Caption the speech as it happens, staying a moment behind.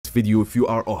video, if you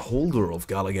are a holder of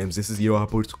Gala games, this is your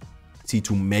opportunity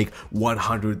to make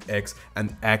 100x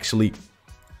and actually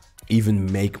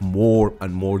even make more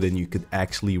and more than you could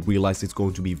actually realize. It's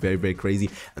going to be very crazy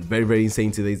and very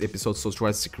insane today's episode, so try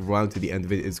to stick around to the end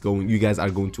of it. You guys are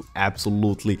going to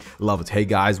absolutely love it. Hey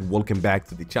guys, welcome back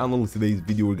to the channel. In today's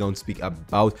video we're going to speak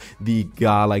about the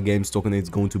Gala games token. It's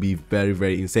going to be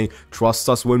very insane. Trust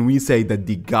us when we say that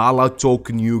the Gala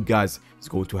token, you guys, is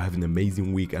going to have an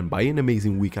amazing week. And by an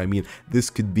amazing week, I mean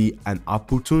this could be an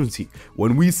opportunity.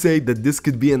 When we say that this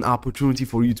could be an opportunity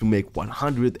for you to make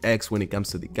 100x when it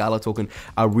comes to the Gala token,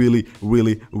 I really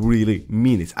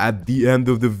mean it. At the end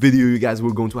of the video, you guys, we're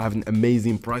going to have an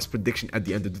amazing price prediction at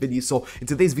the end of the video. So in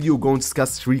today's video, we're going to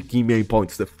discuss 3 key main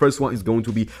points. The first one is going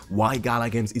to be why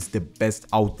Gala games is the best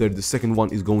out there. The second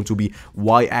one is going to be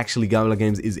why actually Gala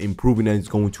games is improving and it's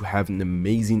going to have an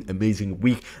amazing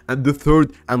week. And the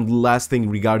third and last thing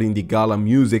regarding the Gala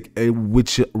music,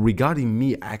 which regarding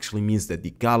me actually means that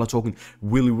the Gala token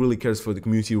really cares for the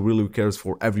community, really cares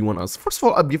for everyone else. First of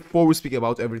all, before we speak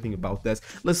about everything about this,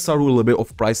 let's start with a little bit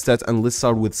of price stats, and let's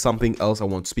start with something else I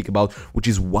want to speak about, which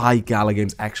is why Gala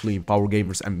games actually empower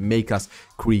gamers and make us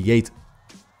create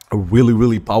a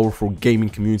really powerful gaming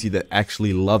community that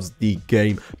actually loves the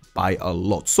game by a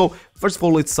lot. So first of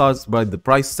all, let's start by the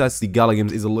price stats. The Gala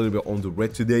games is a little bit on the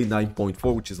red today,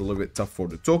 9.4, which is a little bit tough for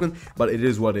the token, but it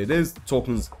is what it is.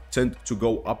 Tokens tend to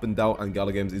go up and down, and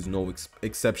Gala games is no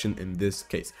exception in this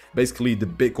case. Basically, the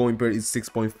Bitcoin pair is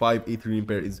 6.5, Ethereum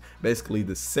pair is basically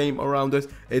the same around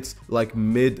it. It's like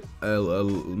mid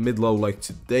low. Like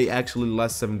today, actually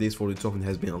last 7 days for the token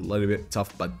has been a little bit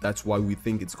tough, but that's why we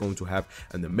think it's going to have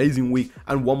an amazing week.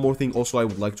 And one more thing also I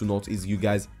would like to note is, you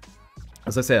guys,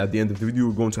 as I said, at the end of the video,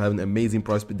 we're going to have an amazing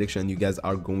price prediction and you guys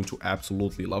are going to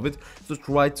absolutely love it. So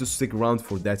try to stick around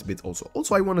for that bit also.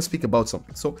 Also, I want to speak about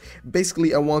something. So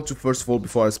basically, I want to, first of all,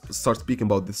 before I start speaking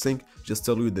about this thing, just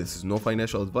tell you this is no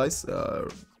financial advice.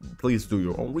 Please do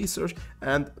your own research,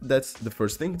 and that's the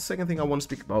first thing. The second thing I want to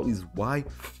speak about is why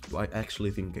do I actually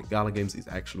think Gala games is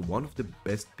actually one of the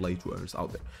best play to earners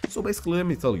out there. So basically, let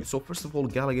me tell you. So first of all,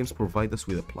 Gala games provide us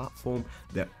with a platform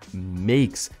that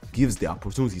gives the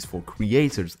opportunities for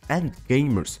creators and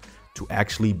gamers to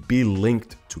actually be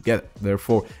linked together.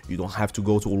 Therefore, you don't have to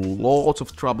go to a lot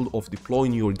of trouble of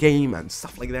deploying your game and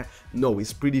stuff like that. No,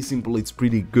 it's pretty simple, it's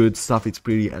pretty good stuff, it's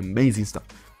pretty amazing stuff.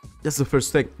 That's the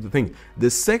first thing. The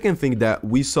second thing that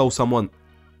we saw someone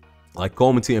like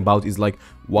commenting about is like,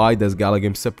 why does Gala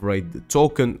game separate the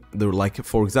token? They're like,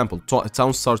 for example,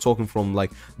 Townstar token from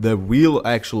like the real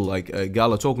actual like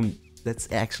Gala token.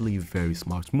 That's actually a very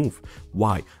smart move.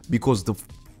 Why? Because the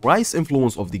price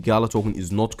influence of the Gala token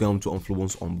is not going to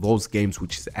influence on those games,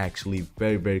 which is actually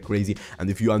very crazy. And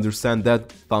if you understand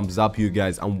that, thumbs up, you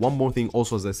guys. And one more thing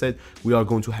also, as I said, we are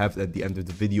going to have at the end of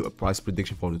the video a price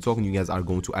prediction for the token. You guys are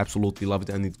going to absolutely love it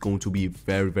and it's going to be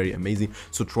very amazing,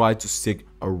 so try to stick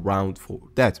around for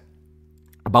that.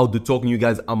 About the token, you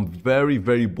guys, I'm very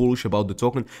bullish about the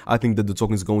token. I think that the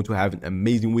token is going to have an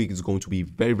amazing week. It's going to be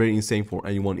very insane for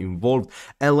anyone involved.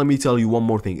 And let me tell you one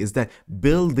more thing, is that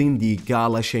building the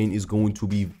Gala chain is going to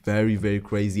be very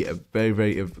crazy, a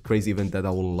very crazy event that I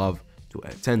will love to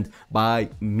attend. By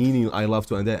meaning, I love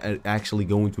to attend, actually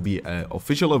going to be an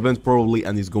official event probably,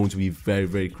 and it's going to be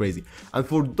very crazy. And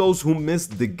for those who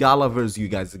missed the Galaverse, you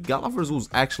guys, the Galaverse was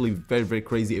actually very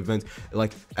crazy event.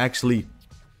 Like, actually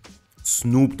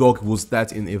Snoop Dogg was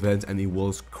that in event and it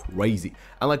was crazy.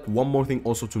 And like one more thing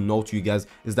also to note, you guys,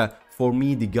 is that for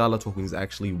me the Gala token is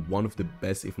actually one of the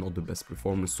best, if not the best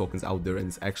performance tokens out there, and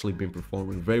it's actually been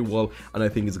performing very well, and I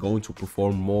think it's going to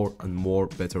perform more and more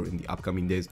better in the upcoming days.